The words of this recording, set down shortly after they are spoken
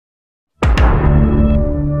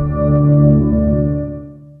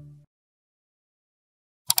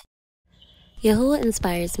Yahuwah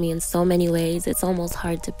inspires me in so many ways, it's almost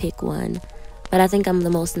hard to pick one. But I think I'm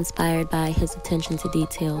the most inspired by his attention to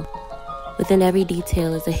detail. Within every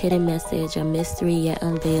detail is a hidden message, a mystery yet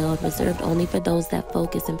unveiled, reserved only for those that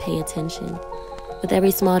focus and pay attention. With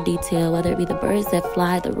every small detail, whether it be the birds that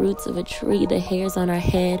fly, the roots of a tree, the hairs on our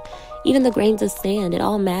head, even the grains of sand, it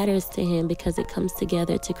all matters to him because it comes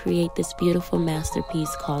together to create this beautiful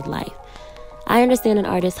masterpiece called life. I understand an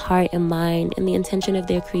artist's heart and mind and the intention of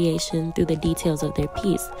their creation through the details of their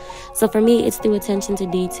piece. So for me, it's through attention to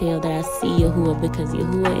detail that I see Yahuwah, because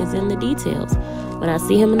Yahuwah is in the details. When I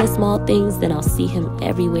see him in the small things, then I'll see him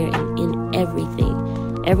everywhere and in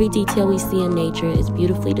everything. Every detail we see in nature is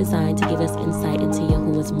beautifully designed to give us insight into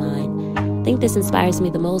Yahuwah's mind. I think this inspires me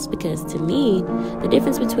the most because, to me, the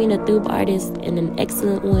difference between a thub artist and an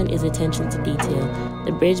excellent one is attention to detail.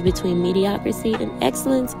 The bridge between mediocrity and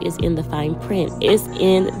excellence is in the fine print. It's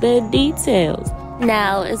in the details.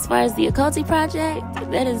 Now, as far as the Achoti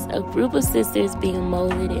project, that is a group of sisters being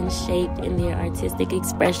molded and shaped in their artistic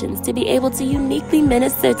expressions to be able to uniquely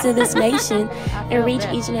minister to this nation and reach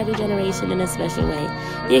each and every generation in a special way.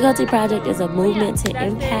 The Achoti project is a movement to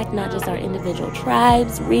impact not just our individual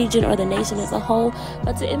tribes, region, or the nation as a whole,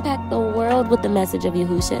 but to impact the world with the message of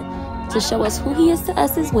Yahusha, to show us who he is to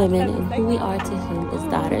us as women and who we are to him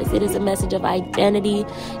as daughters. It is a message of identity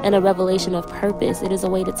and a revelation of purpose. It is a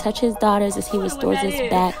way to touch his daughters as he restores us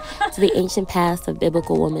back to the ancient past of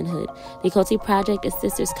biblical womanhood. The Achoti project is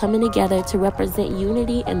sisters coming together to represent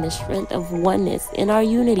unity and the strength of oneness. In our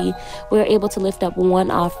unity, we are able to lift up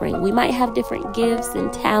one offering. We might have different gifts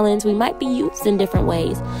and talents. We might be used in different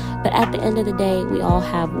ways. But at the end of the day, we all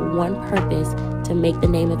have one purpose: to make the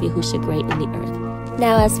name of Yahusha great in the earth.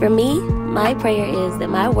 Now, as for me, my prayer is that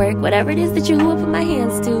my work, whatever it is that Yahuwah put my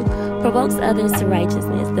hands to, provokes others to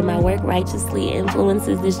righteousness, that my work righteously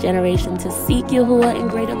influences this generation to seek Yahuwah in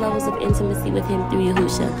greater levels of intimacy with him through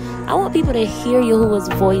Yahusha. I want people to hear Yahuwah's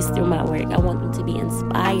voice through my work. I want them to be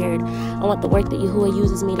inspired. I want the work that Yahuwah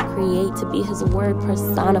uses me to create to be his word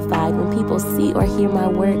personified. When people see or hear my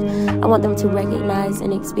work, I want them to recognize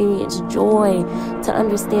and experience joy, to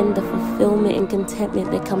understand the fulfillment and contentment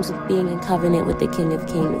that comes with being in covenant with the King of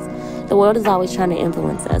Kings. The world is always trying to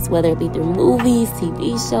influence us, whether it be through movies,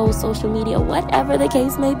 TV shows, social media, whatever the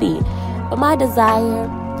case may be. But my desire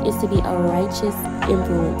is to be a righteous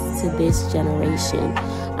influence to this generation,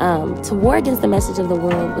 to war against the message of the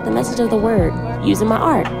world with the message of the word, using my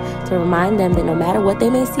art to remind them that no matter what they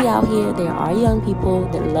may see out here, there are young people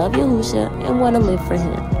that love Yahusha and want to live for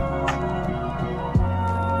him.